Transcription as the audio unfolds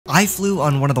I flew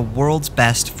on one of the world's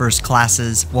best first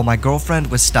classes while my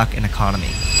girlfriend was stuck in economy.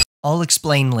 I'll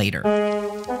explain later.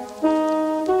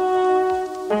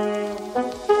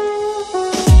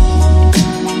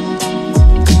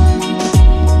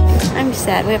 I'm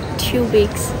sad. We have 2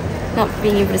 weeks not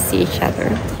being able to see each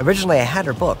other. Originally, I had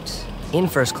her booked in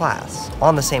first class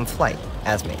on the same flight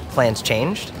as me. Plans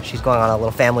changed. She's going on a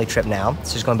little family trip now,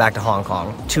 so she's going back to Hong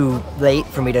Kong. Too late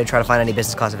for me to try to find any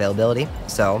business class availability,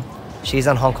 so she's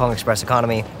on Hong Kong Express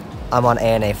Economy. I'm on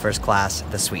ANA First Class,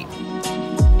 the suite.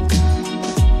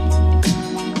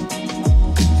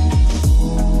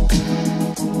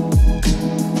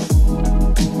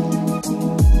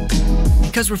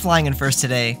 Because we're flying in first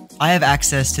today, I have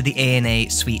access to the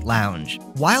ANA Suite Lounge.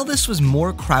 While this was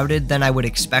more crowded than I would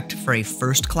expect for a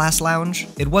first class lounge,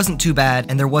 it wasn't too bad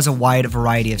and there was a wide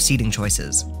variety of seating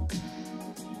choices.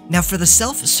 Now for the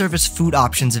self-service food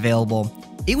options available,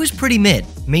 it was pretty mid,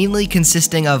 mainly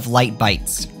consisting of light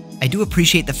bites. I do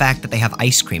appreciate the fact that they have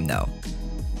ice cream though.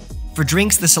 For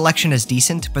drinks, the selection is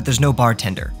decent, but there's no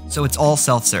bartender, so it's all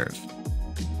self-serve.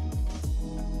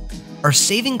 Our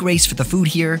saving grace for the food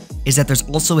here is that there's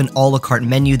also an a la carte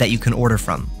menu that you can order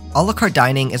from. A la carte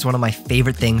dining is one of my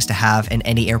favorite things to have in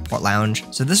any airport lounge,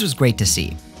 so this was great to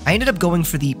see. I ended up going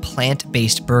for the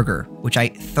plant-based burger, which I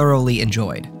thoroughly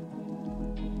enjoyed.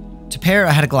 To pair,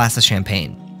 I had a glass of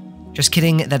champagne. Just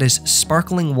kidding, that is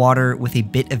sparkling water with a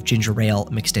bit of ginger ale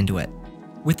mixed into it.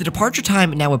 With the departure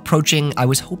time now approaching, I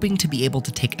was hoping to be able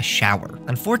to take a shower.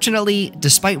 Unfortunately,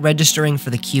 despite registering for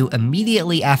the queue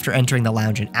immediately after entering the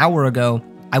lounge an hour ago,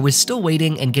 I was still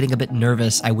waiting and getting a bit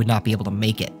nervous I would not be able to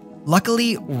make it.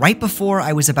 Luckily, right before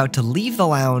I was about to leave the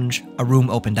lounge, a room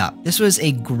opened up. This was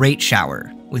a great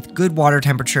shower, with good water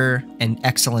temperature and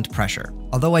excellent pressure,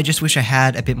 although I just wish I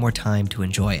had a bit more time to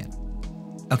enjoy it.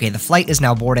 Okay, the flight is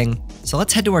now boarding, so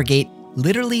let's head to our gate,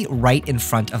 literally right in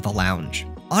front of the lounge.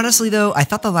 Honestly though, I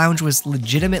thought the lounge was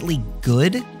legitimately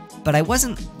good, but I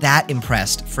wasn't that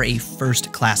impressed for a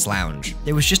first class lounge.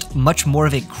 There was just much more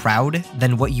of a crowd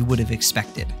than what you would have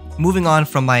expected. Moving on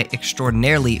from my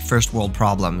extraordinarily first world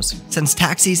problems, since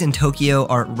taxis in Tokyo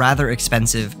are rather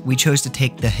expensive, we chose to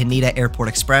take the Haneda Airport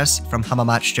Express from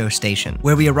Hamamatsucho Station,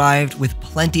 where we arrived with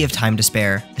plenty of time to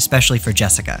spare, especially for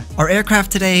Jessica. Our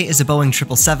aircraft today is a Boeing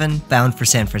 777 bound for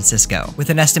San Francisco, with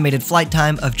an estimated flight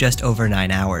time of just over 9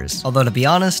 hours. Although to be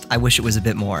honest, I wish it was a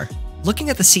bit more.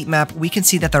 Looking at the seat map, we can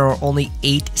see that there are only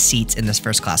 8 seats in this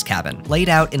first class cabin, laid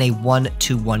out in a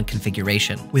 1-to-1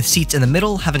 configuration, with seats in the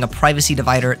middle having a privacy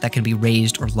divider that can be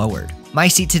raised or lowered. My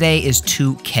seat today is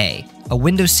 2K, a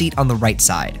window seat on the right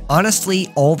side.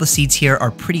 Honestly, all the seats here are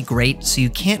pretty great, so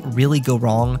you can't really go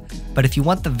wrong, but if you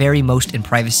want the very most in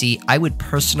privacy, I would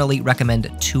personally recommend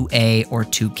 2A or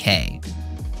 2K.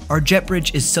 Our jet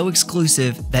bridge is so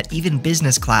exclusive that even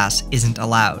business class isn't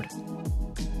allowed.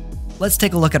 Let's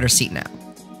take a look at our seat now.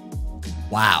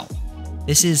 Wow,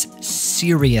 this is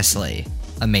seriously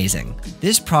amazing.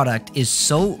 This product is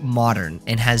so modern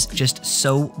and has just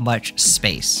so much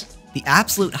space. The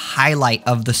absolute highlight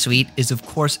of the suite is of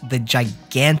course the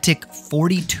gigantic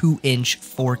 42-inch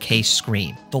 4K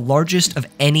screen, the largest of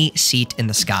any seat in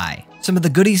the sky. Some of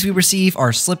the goodies we receive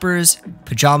are slippers,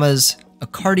 pajamas, a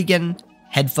cardigan,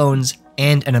 headphones,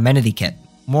 and an amenity kit.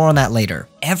 More on that later.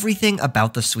 Everything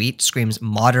about the suite screams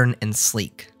modern and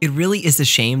sleek. It really is a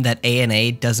shame that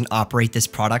ANA doesn't operate this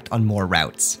product on more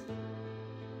routes.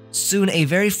 Soon, a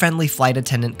very friendly flight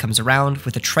attendant comes around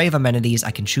with a tray of amenities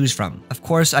I can choose from. Of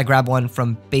course, I grab one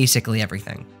from basically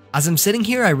everything. As I'm sitting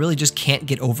here, I really just can't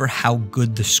get over how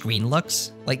good the screen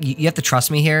looks. Like, you have to trust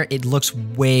me here, it looks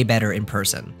way better in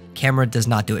person. Camera does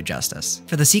not do it justice.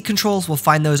 For the seat controls, we'll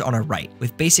find those on our right,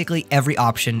 with basically every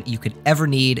option you could ever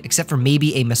need, except for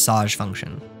maybe a massage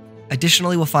function.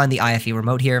 Additionally, we'll find the IFE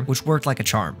remote here, which worked like a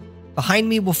charm. Behind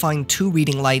me, we'll find 2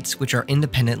 reading lights, which are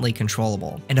independently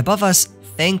controllable. And above us,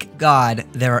 thank God,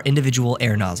 there are individual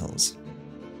air nozzles.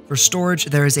 For storage,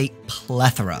 there is a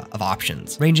plethora of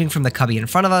options, ranging from the cubby in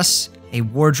front of us, a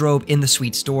wardrobe in the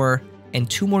suite store, and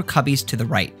 2 more cubbies to the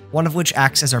right, one of which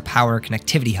acts as our power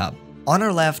connectivity hub. On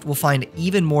our left, we'll find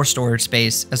even more storage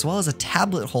space, as well as a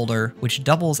tablet holder, which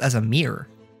doubles as a mirror.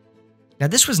 Now,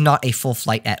 this was not a full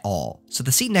flight at all, so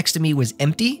the seat next to me was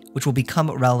empty, which will become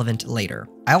relevant later.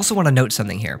 I also want to note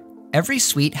something here. Every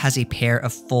suite has a pair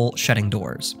of full shutting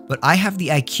doors, but I have the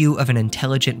IQ of an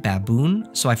intelligent baboon,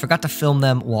 so I forgot to film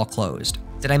them while closed.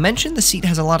 Did I mention the seat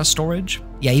has a lot of storage?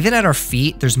 Yeah, even at our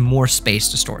feet, there's more space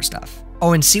to store stuff.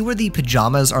 Oh, and see where the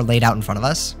pajamas are laid out in front of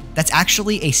us? That's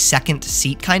actually a second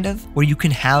seat, kind of, where you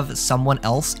can have someone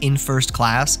else in first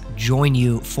class join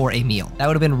you for a meal. That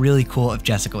would have been really cool if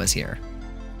Jessica was here.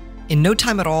 In no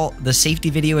time at all, the safety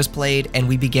video is played and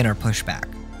we begin our pushback.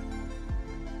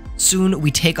 Soon, we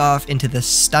take off into the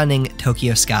stunning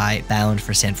Tokyo sky bound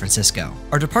for San Francisco.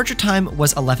 Our departure time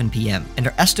was 11 p.m., and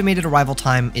our estimated arrival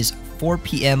time is 4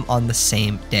 p.m. on the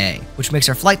same day, which makes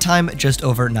our flight time just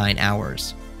over 9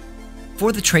 hours.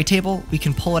 For the tray table, we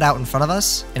can pull it out in front of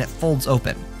us, and it folds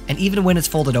open. And even when it's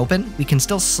folded open, we can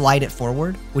still slide it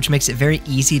forward, which makes it very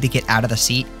easy to get out of the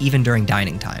seat even during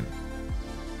dining time.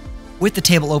 With the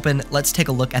table open, let's take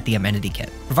a look at the amenity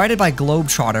kit. Provided by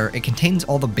Globetrotter, it contains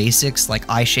all the basics like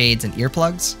eye shades and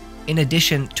earplugs, in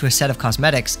addition to a set of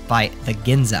cosmetics by the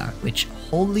Ginza, which,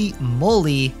 holy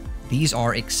moly, these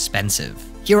are expensive.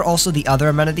 Here are also the other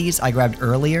amenities I grabbed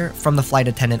earlier from the flight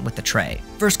attendant with the tray.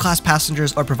 First class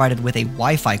passengers are provided with a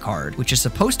Wi-Fi card, which is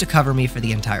supposed to cover me for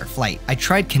the entire flight. I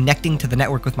tried connecting to the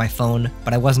network with my phone,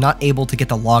 but I was not able to get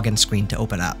the login screen to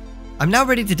open up. I'm now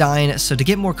ready to dine, so to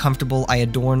get more comfortable, I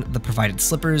adorned the provided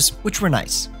slippers, which were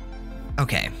nice.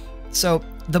 Okay, so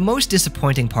the most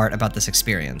disappointing part about this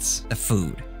experience, the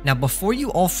food. Now before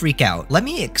you all freak out, let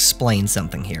me explain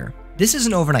something here. This is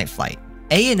an overnight flight.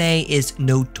 ANA is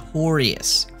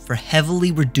notorious for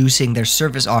heavily reducing their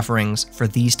service offerings for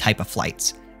these type of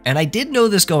flights. And I did know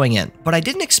this going in, but I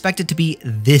didn't expect it to be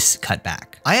this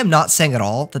cutback. I am not saying at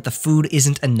all that the food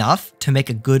isn't enough to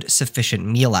make a good, sufficient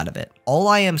meal out of it. All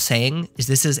I am saying is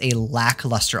this is a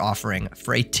lackluster offering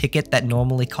for a ticket that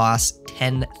normally costs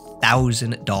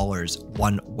 $10,000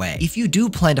 one way. If you do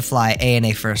plan to fly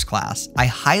ANA first class, I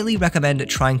highly recommend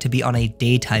trying to be on a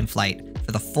daytime flight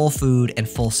for the full food and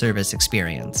full service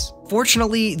experience.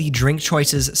 Fortunately, the drink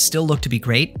choices still look to be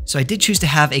great, so I did choose to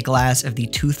have a glass of the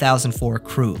 2004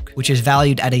 Krug, which is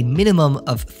valued at a minimum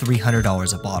of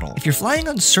 $300 a bottle. If you're flying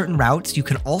on certain routes, you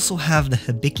can also have the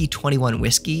Hibiki 21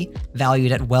 whiskey,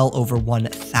 valued at well over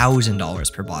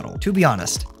 $1,000 per bottle. To be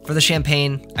honest, for the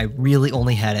champagne, I really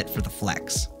only had it for the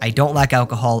flex. I don't like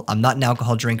alcohol, I'm not an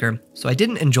alcohol drinker, so I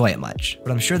didn't enjoy it much,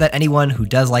 but I'm sure that anyone who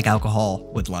does like alcohol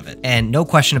would love it. And no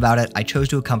question about it, I chose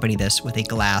to accompany this with a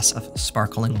glass of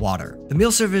sparkling water. The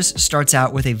meal service starts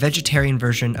out with a vegetarian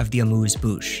version of the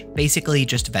amuse-bouche, basically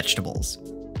just vegetables.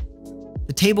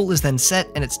 The table is then set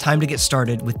and it's time to get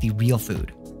started with the real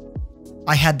food.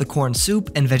 I had the corn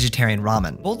soup and vegetarian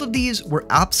ramen. Both of these were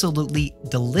absolutely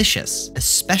delicious,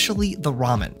 especially the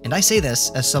ramen. And I say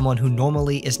this as someone who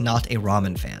normally is not a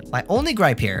ramen fan. My only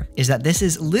gripe here is that this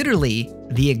is literally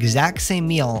the exact same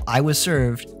meal I was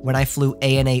served when I flew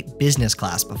ANA business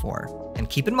class before. And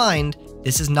keep in mind,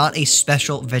 this is not a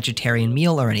special vegetarian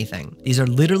meal or anything. These are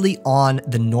literally on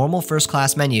the normal first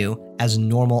class menu as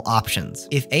normal options.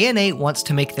 If ANA wants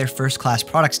to make their first class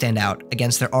product stand out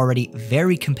against their already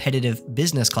very competitive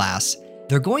business class,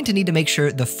 they're going to need to make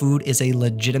sure the food is a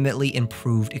legitimately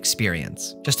improved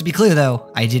experience. Just to be clear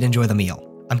though, I did enjoy the meal.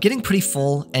 I'm getting pretty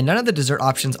full, and none of the dessert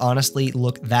options honestly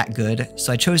look that good,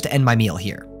 so I chose to end my meal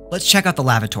here. Let's check out the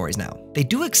lavatories now. They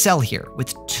do excel here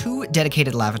with 2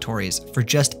 dedicated lavatories for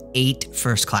just 8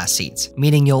 first class seats,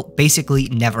 meaning you'll basically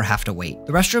never have to wait.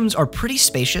 The restrooms are pretty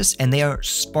spacious and they are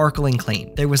sparkling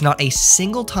clean. There was not a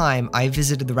single time I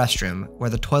visited the restroom where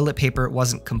the toilet paper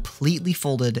wasn't completely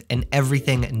folded and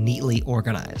everything neatly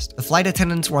organized. The flight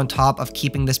attendants were on top of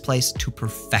keeping this place to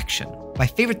perfection. My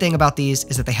favorite thing about these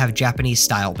is that they have Japanese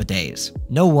style bidets.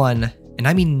 No one, and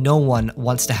I mean no one,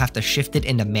 wants to have to shift it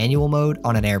into manual mode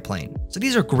on an airplane, so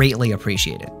these are greatly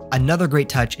appreciated. Another great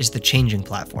touch is the changing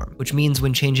platform, which means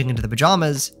when changing into the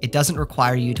pajamas, it doesn't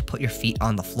require you to put your feet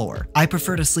on the floor. I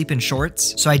prefer to sleep in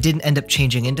shorts, so I didn't end up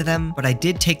changing into them, but I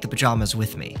did take the pajamas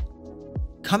with me.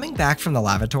 Coming back from the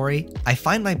lavatory, I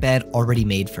find my bed already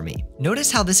made for me.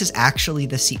 Notice how this is actually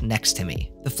the seat next to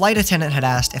me. The flight attendant had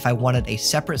asked if I wanted a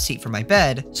separate seat for my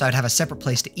bed, so I'd have a separate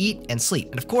place to eat and sleep,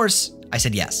 and of course, I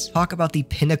said yes. Talk about the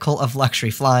pinnacle of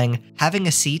luxury flying, having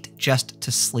a seat just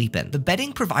to sleep in. The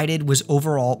bedding provided was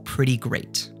overall pretty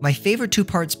great. My favorite 2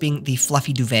 parts being the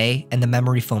fluffy duvet and the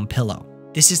memory foam pillow.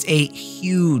 This is a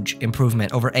huge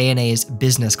improvement over ANA's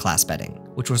business class bedding,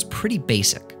 which was pretty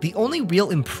basic. The only real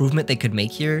improvement they could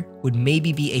make here would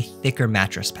maybe be a thicker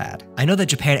mattress pad. I know that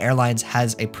Japan Airlines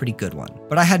has a pretty good one,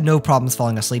 but I had no problems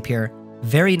falling asleep here.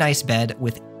 Very nice bed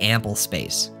with ample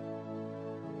space.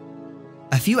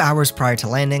 A few hours prior to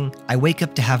landing, I wake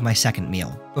up to have my second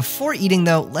meal. Before eating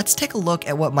though, let's take a look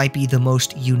at what might be the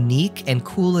most unique and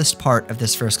coolest part of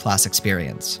this first class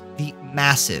experience. The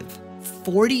massive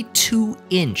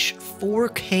 42-inch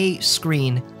 4K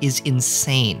screen is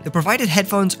insane. The provided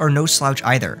headphones are no slouch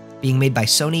either, being made by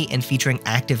Sony and featuring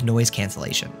active noise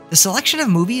cancellation. The selection of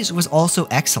movies was also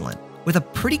excellent, with a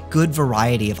pretty good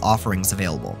variety of offerings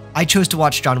available. I chose to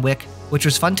watch John Wick, which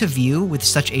was fun to view with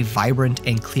such a vibrant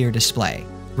and clear display.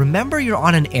 Remember, you're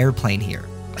on an airplane here.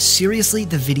 Seriously,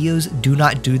 the videos do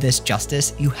not do this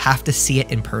justice. You have to see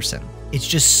it in person. It's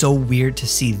just so weird to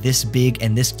see this big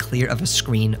and this clear of a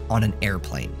screen on an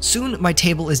airplane. Soon, my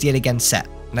table is yet again set,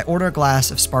 and I order a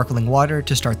glass of sparkling water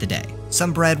to start the day.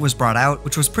 Some bread was brought out,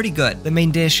 which was pretty good. The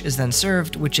main dish is then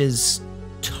served, which is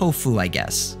tofu, I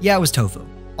guess. Yeah, it was tofu.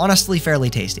 Honestly, fairly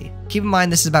tasty. Keep in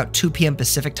mind, this is about 2 p.m.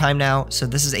 Pacific time now, so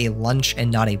this is a lunch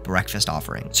and not a breakfast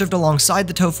offering. Served alongside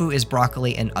the tofu is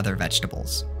broccoli and other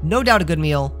vegetables. No doubt a good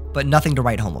meal, but nothing to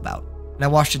write home about. And I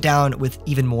washed it down with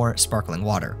even more sparkling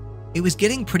water. It was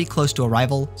getting pretty close to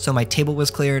arrival, so my table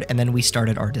was cleared and then we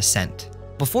started our descent.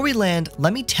 Before we land,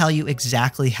 let me tell you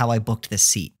exactly how I booked this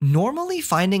seat. Normally,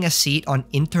 finding a seat on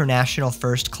international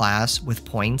first class with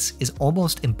points is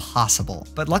almost impossible.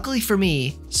 But luckily for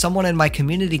me, someone in my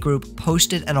community group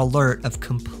posted an alert of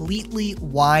completely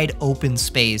wide open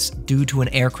space due to an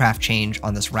aircraft change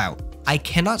on this route. I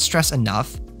cannot stress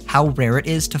enough how rare it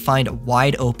is to find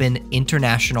wide open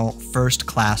international first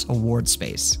class award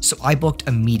space, so I booked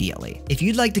immediately. If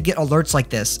you'd like to get alerts like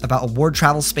this about award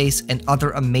travel space and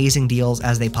other amazing deals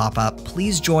as they pop up,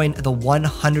 please join the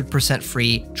 100%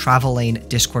 free Travel Lane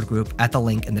Discord group at the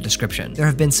link in the description. There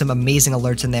have been some amazing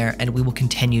alerts in there, and we will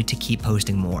continue to keep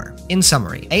posting more. In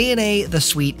summary, ANA The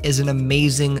Suite is an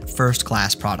amazing first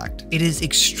class product. It is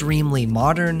extremely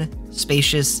modern,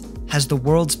 spacious, has the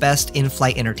world's best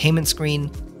in-flight entertainment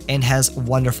screen, and has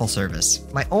wonderful service.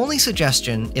 My only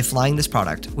suggestion if flying this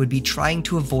product would be trying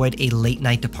to avoid a late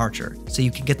night departure so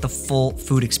you can get the full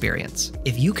food experience.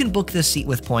 If you can book this seat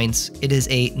with points, it is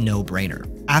a no-brainer.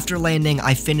 After landing,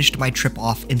 I finished my trip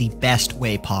off in the best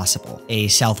way possible, a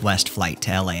Southwest flight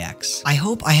to LAX. I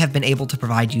hope I have been able to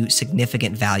provide you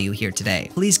significant value here today.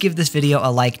 Please give this video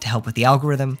a like to help with the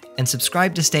algorithm, and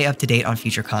subscribe to stay up to date on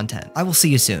future content. I will see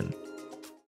you soon.